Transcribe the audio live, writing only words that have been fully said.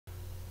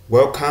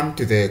Welcome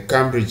to the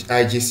Cambridge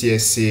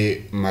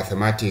IGCSE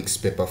Mathematics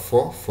Paper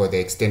 4 for the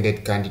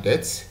extended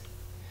candidates,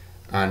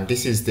 and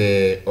this is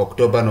the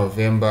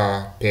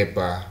October-November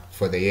paper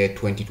for the year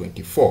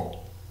 2024.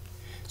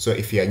 So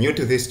if you are new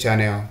to this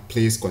channel,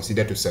 please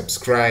consider to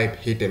subscribe,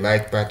 hit the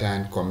like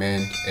button,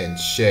 comment and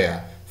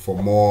share for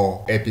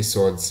more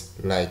episodes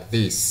like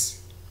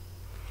this.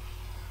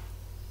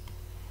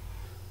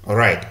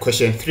 Alright,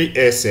 question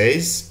 3a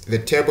says, the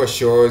table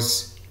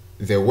shows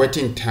the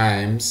waiting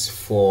times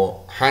for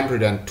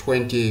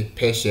 120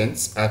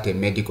 patients at a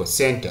medical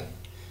center.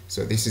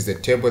 So this is the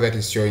table that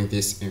is showing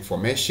this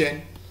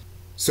information.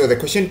 So the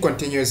question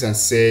continues and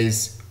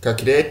says,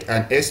 calculate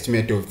an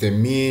estimate of the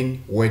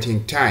mean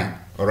waiting time.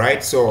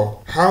 Alright,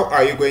 so how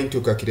are you going to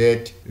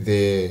calculate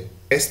the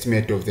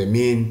estimate of the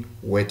mean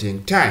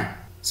waiting time?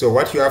 So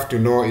what you have to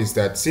know is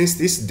that since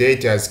this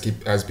data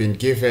has been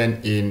given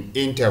in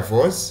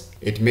intervals,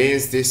 it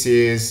means this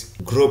is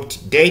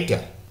grouped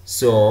data.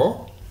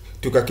 So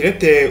to calculate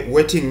the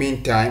waiting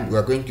mean time, we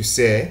are going to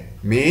say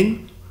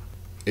mean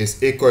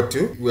is equal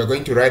to, we are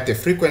going to write the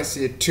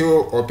frequency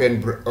 2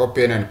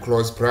 open and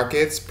close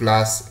brackets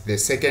plus the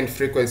second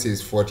frequency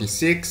is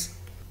 46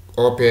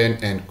 open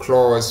and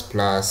close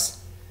plus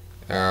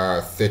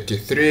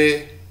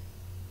 33.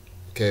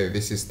 Okay,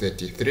 this is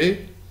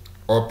 33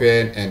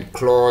 open and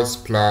close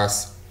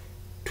plus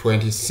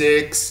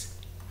 26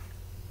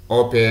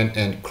 open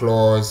and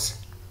close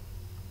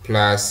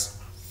plus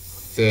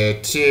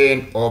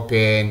 13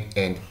 open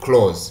and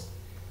close.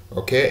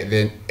 Okay,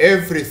 then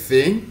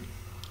everything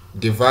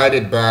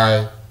divided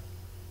by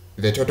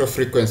the total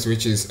frequency,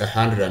 which is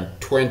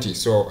 120.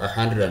 So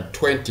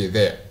 120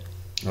 there.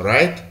 All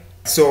right,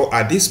 so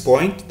at this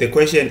point the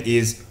question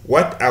is,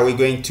 what are we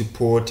going to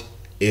put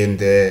in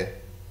the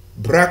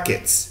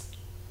brackets?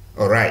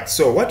 All right,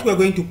 so what we're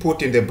going to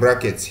put in the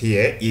brackets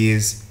here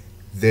is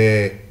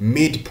the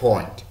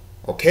midpoint.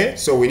 Okay,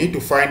 so we need to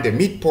find the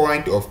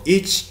midpoint of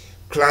each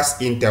class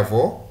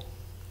interval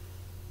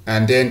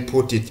and then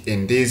put it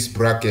in these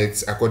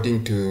brackets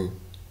according to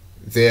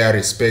their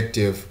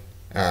respective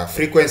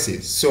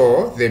frequencies.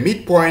 So the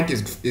midpoint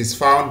is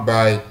found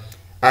by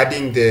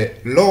adding the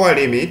lower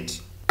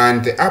limit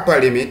and the upper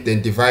limit,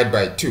 then divide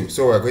by 2.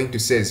 So we're going to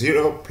say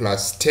 0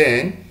 plus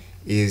 10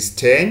 is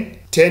 10.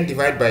 10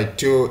 divided by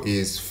 2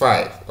 is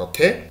 5.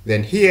 Okay,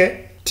 then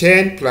here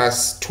 10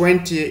 plus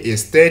 20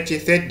 is 30.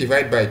 30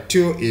 divided by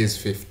 2 is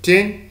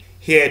 15.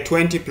 Here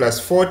 20 plus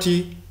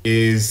 40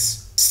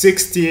 is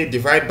 60,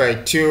 divided by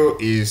 2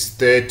 is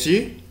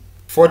 30.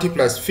 40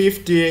 plus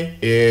 50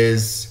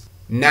 is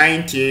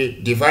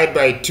 90, divided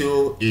by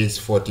 2 is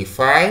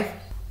 45.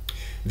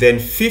 Then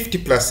 50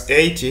 plus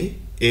 80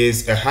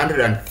 is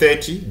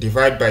 130,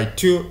 divided by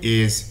 2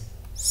 is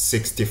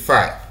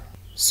 65.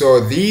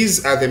 So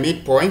these are the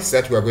midpoints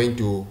that we are going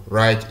to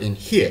write in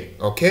here.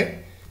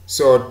 Okay,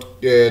 so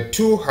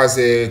 2 has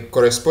a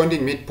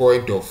corresponding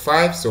midpoint of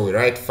 5, so we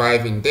write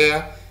 5 in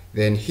there.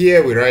 Then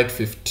here we write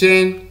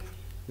 15,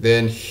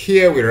 then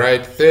here we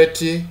write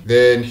 30,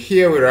 then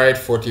here we write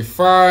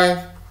 45,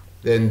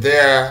 then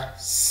there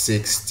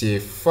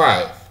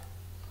 65.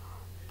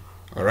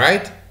 All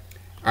right,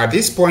 at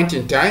this point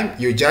in time,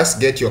 you just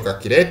get your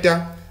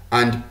calculator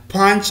and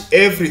punch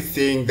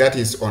everything that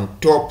is on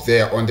top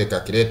there on the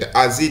calculator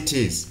as it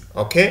is.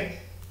 Okay,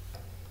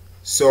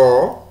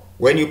 so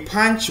when you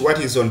punch what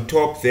is on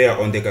top there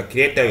on the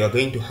calculator, you are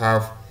going to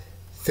have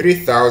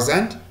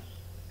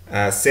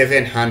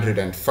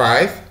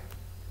 3,705,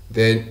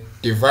 then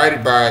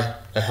divided by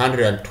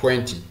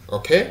 120.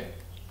 Okay,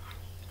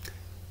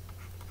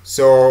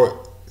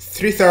 so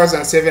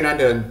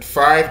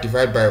 3,705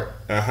 divided by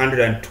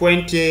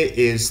 120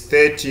 is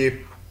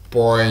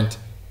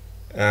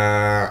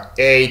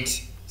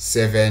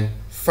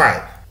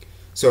 30.875.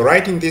 So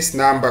writing this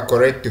number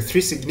correct to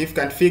 3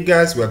 significant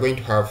figures, we are going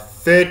to have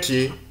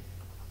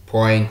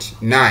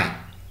 30.9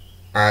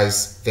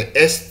 as the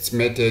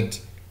estimated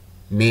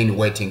mean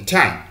waiting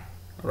time.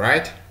 All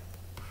right.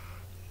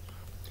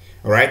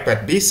 Alright,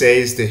 but B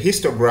says the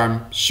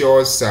histogram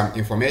shows some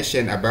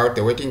information about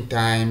the waiting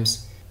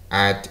times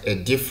at a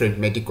different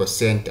medical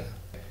center.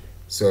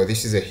 So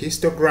this is a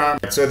histogram.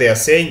 So they are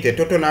saying the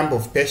total number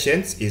of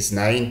patients is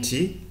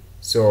 90.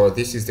 So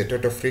this is the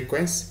total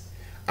frequency.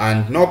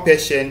 And no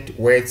patient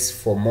waits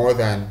for more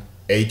than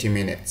 80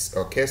 minutes.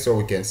 Okay, so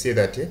we can see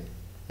that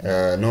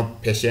no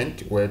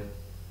patient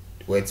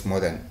waits more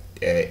than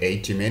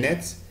 80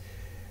 minutes.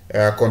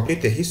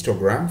 Complete the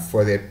histogram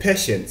for the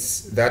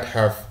patients that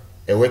have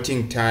a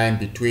waiting time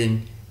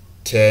between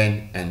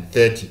 10 and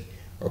 30.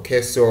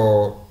 Okay,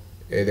 so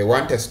they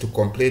want us to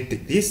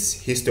complete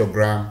this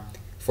histogram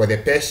for the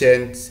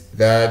patients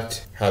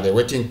that had a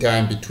waiting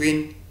time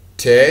between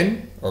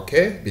 10,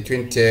 okay,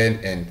 between 10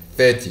 and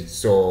 30.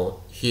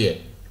 So here,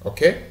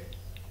 okay.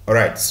 All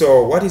right,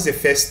 so what is the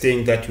first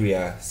thing that we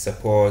are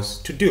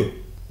supposed to do?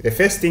 The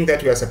first thing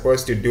that we are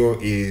supposed to do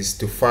is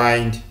to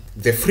find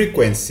the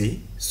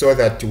frequency so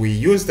that we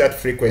use that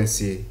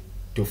frequency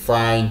to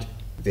find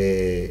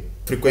the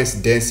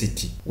frequency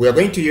density. We are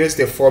going to use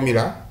the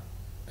formula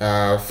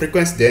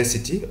frequency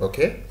density,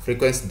 okay,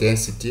 frequency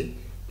density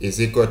is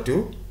equal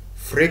to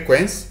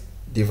frequency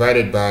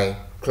divided by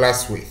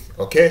class width.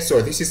 Okay,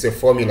 so this is the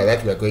formula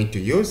that we are going to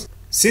use.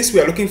 Since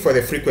we are looking for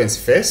the frequency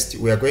first,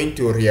 we are going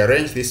to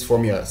rearrange this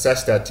formula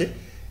such that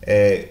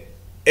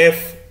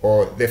f,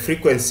 or the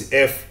frequency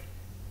f,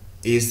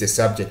 is the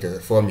subject of the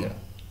formula.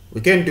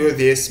 We can do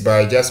this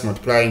by just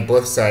multiplying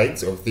both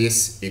sides of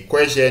this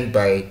equation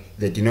by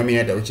the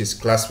denominator, which is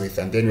class width,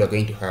 and then we are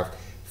going to have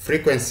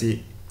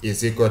frequency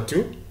is equal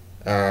to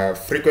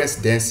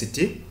frequency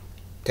density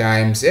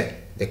times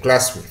the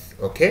class width.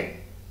 Okay,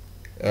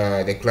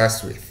 the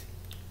class width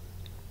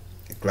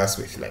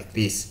like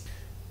this.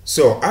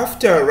 So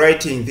after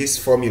writing this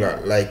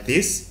formula like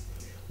this,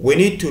 we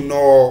need to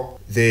know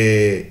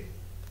the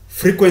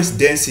frequency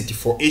density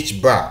for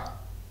each bar.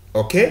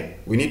 Okay,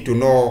 we need to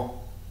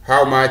know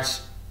how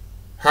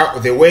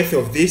the width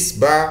of this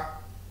bar,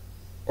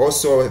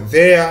 also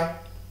there.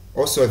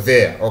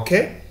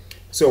 Okay,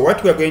 so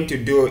what we are going to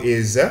do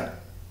is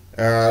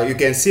you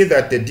can see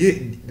that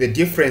the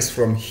difference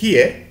from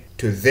here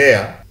to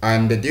there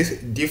and the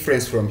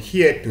difference from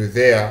here to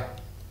there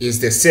is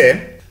the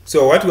same.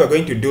 So what we are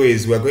going to do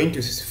is we are going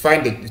to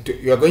find it.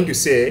 You are going to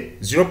say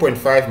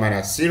 0.5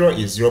 minus 0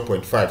 is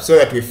 0.5, so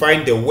that we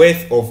find the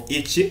width of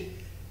each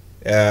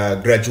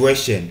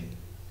graduation,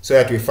 so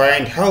that we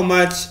find how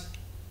much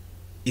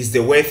is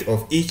the width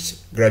of each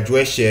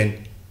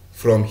graduation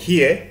from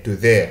here to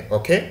there.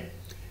 Okay,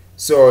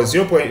 so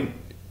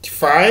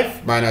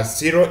 0.5 minus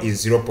 0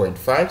 is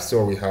 0.5,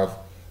 so we have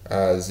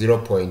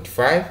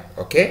 0.5.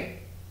 Okay,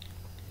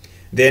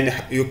 then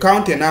you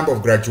count a number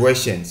of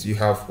graduations. You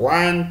have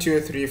 1, 2,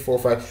 3, 4,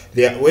 5.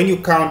 There, when you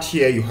count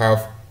here, you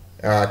have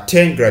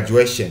 10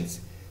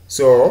 graduations.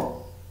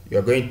 So you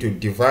are going to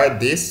divide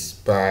this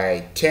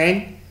by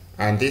 10,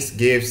 and this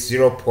gives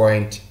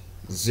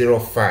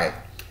 0.05.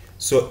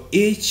 So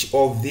each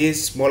of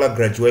these smaller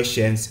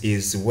graduations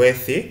is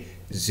worth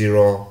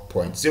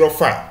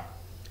 0.05,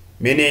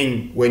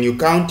 meaning when you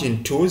count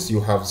in twos,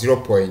 you have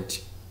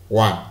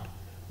 0.1.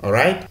 All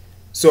right.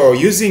 So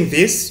using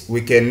this,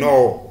 we can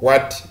know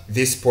what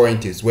this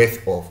point is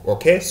worth of.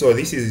 Okay, so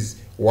this is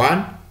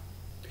 1.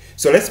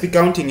 So let's be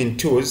counting in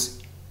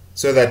twos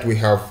so that we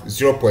have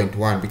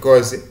 0.1,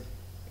 because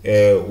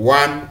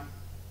 1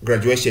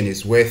 graduation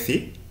is worth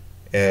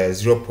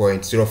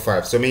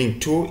 0.05. So meaning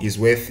 2 is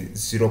worth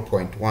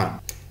 0.1.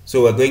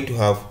 So we're going to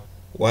have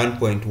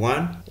 1.1,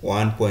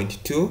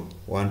 1.2,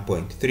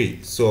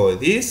 1.3. So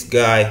this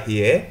guy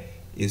here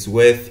is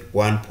worth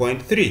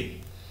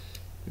 1.3.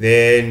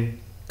 Then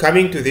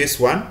coming to this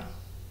one,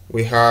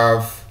 we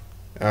have,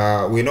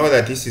 we know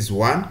that this is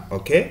 1,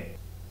 okay?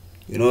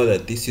 You know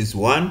that this is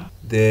 1,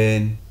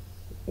 then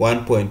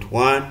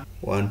 1.1,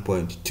 1.2,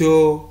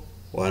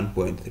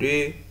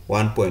 1.3,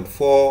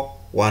 1.4,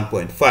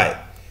 1.5.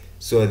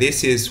 So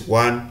this is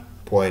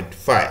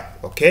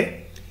 1.5,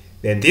 okay?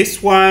 Then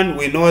this one,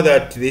 we know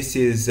that this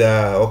is,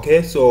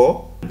 okay,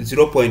 so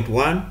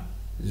 0.1,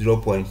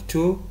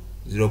 0.2,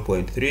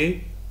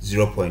 0.3,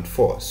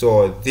 0.4.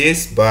 So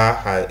this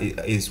bar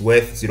is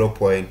worth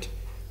 0.4.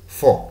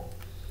 All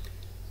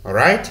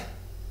right.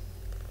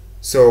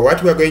 So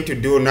what we're going to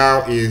do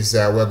now is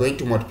we're going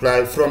to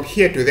multiply from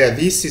here to there.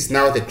 This is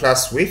now the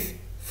class width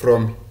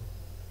from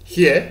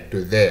here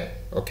to there.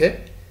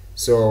 Okay.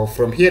 So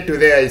from here to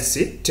there is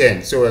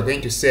 10. So we're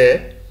going to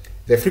say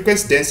the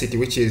frequency density,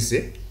 which is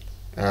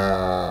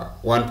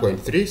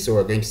 1.3. So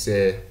we're going to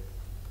say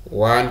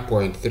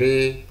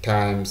 1.3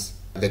 times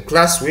the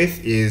class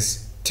width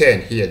is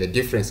 10 here. The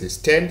difference is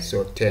 10,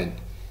 so 10,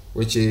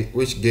 which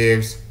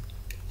gives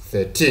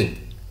 13.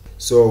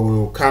 So we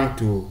will come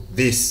to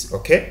this.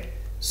 Okay,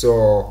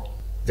 so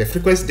the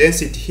frequency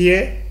density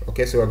here,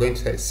 okay, so we're going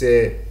to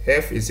say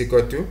f is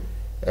equal to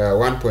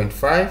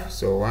 1.5.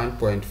 So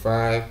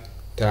 1.5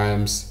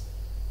 times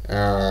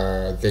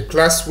the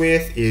class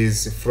width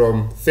is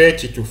from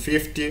 30 to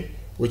 50,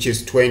 which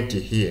is 20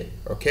 here.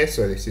 Okay,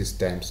 so this is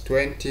times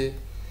 20,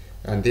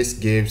 and this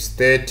gives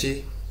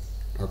 30.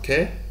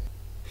 Okay,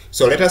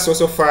 so let us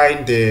also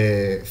find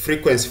the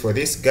frequency for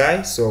this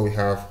guy. So we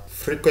have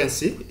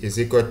frequency is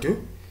equal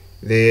to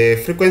the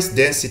frequency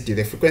density.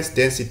 The frequency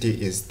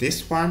density is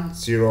this one,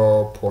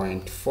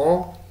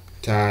 0.4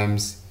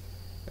 times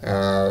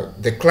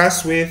the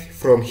class width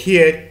from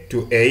here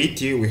to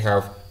 80. We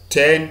have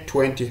 10,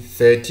 20,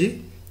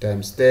 30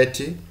 times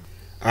 30,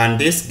 and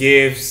this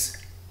gives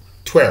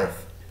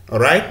 12. All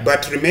right,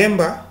 but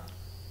remember,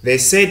 they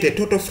say the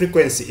total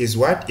frequency is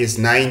what? Is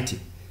 90.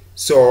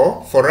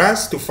 So for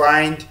us to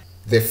find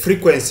the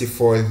frequency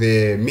for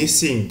the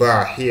missing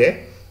bar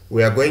here,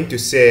 we are going to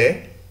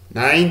say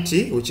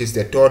 90, which is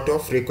the total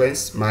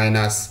frequency,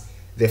 minus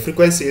the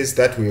frequencies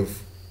that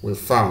we've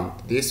found.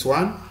 This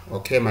one,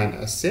 okay,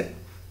 minus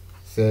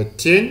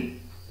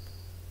 13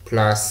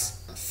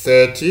 plus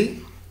 30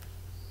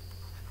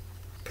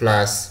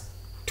 plus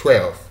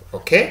 12.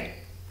 Okay,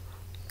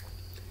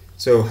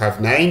 so we have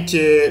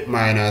 90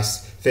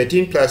 minus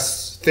 13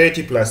 plus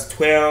 30 plus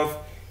 12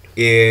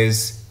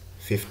 is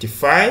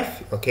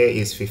 55. Okay,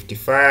 is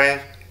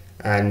 55,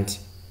 and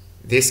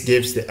this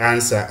gives the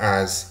answer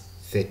as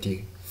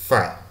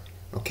 35.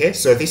 Okay,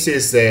 so this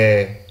is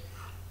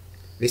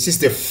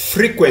the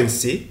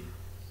frequency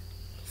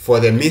for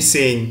the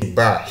missing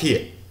bar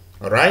here.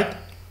 All right,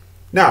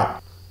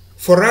 now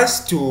for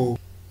us to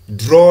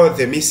draw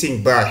the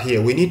missing bar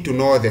here, we need to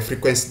know the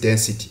frequency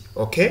density.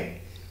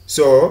 Okay,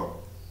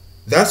 so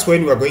that's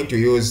when we are going to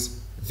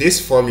use this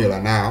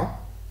formula now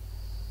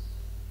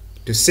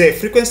to say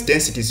frequency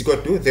density is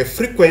equal to the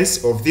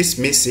frequency of this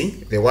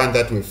missing, the one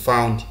that we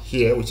found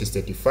here, which is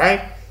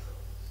 35,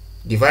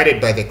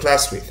 divided by the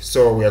class width.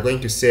 So we are going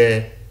to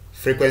say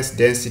frequency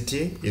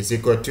density is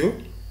equal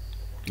to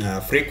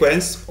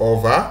frequency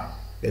over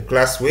the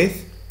class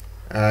width,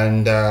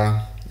 and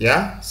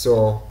yeah,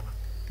 so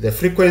the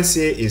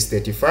frequency is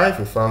 35,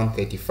 we found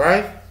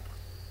 35,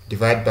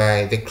 divided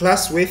by the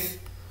class width.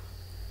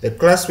 The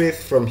class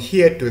width from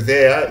here to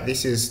there,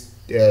 this is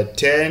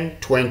 10,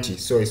 20,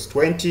 so it's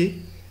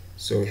 20,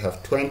 so we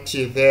have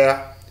 20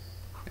 there,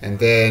 and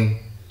then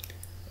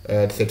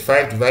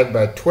 35 divided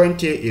by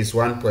 20 is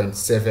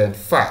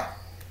 1.75.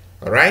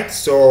 all right,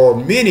 so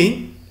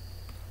meaning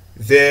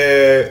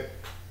the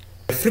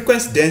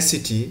frequency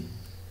density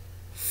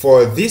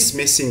for this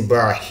missing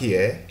bar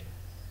here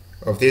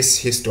of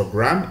this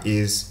histogram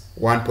is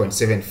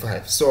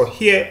 1.75. so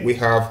here we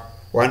have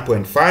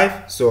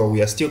 1.5, so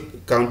we are still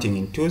counting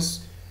in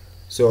twos.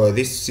 So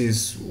this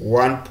is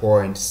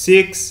 1.6,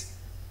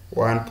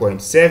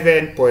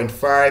 1.7,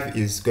 0.5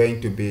 is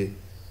going to be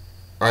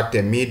at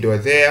the middle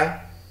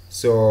there.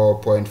 So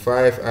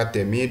 0.5 at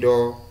the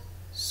middle,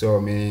 so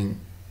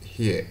meaning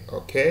here.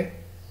 Okay,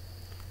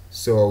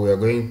 so we are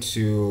going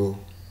to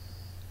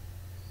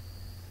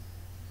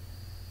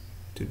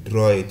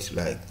draw it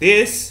like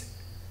this.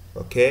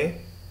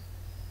 Okay,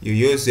 you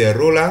use a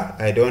ruler.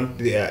 I don't,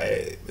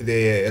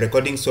 the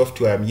recording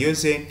software I'm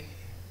using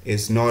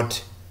is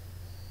not,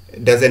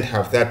 doesn't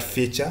have that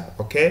feature.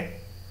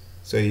 Okay,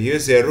 so you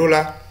use a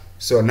ruler.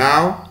 So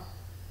now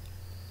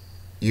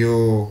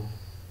you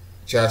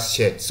just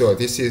check. So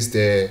this is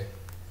the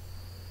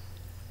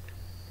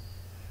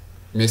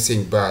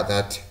missing bar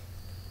that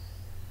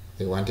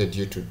they wanted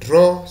you to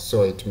draw,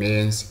 so it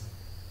means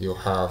you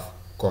have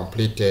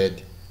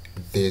completed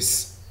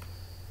this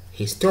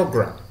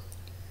histogram.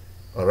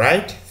 All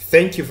right,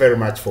 thank you very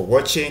much for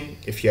watching.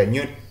 If you are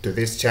new to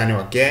this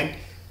channel again,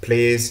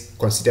 please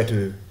consider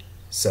to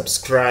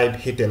subscribe,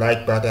 hit the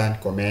like button,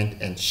 comment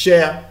and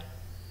share.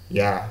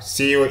 Yeah,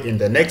 see you in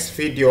the next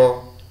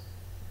video.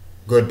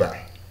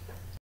 Goodbye.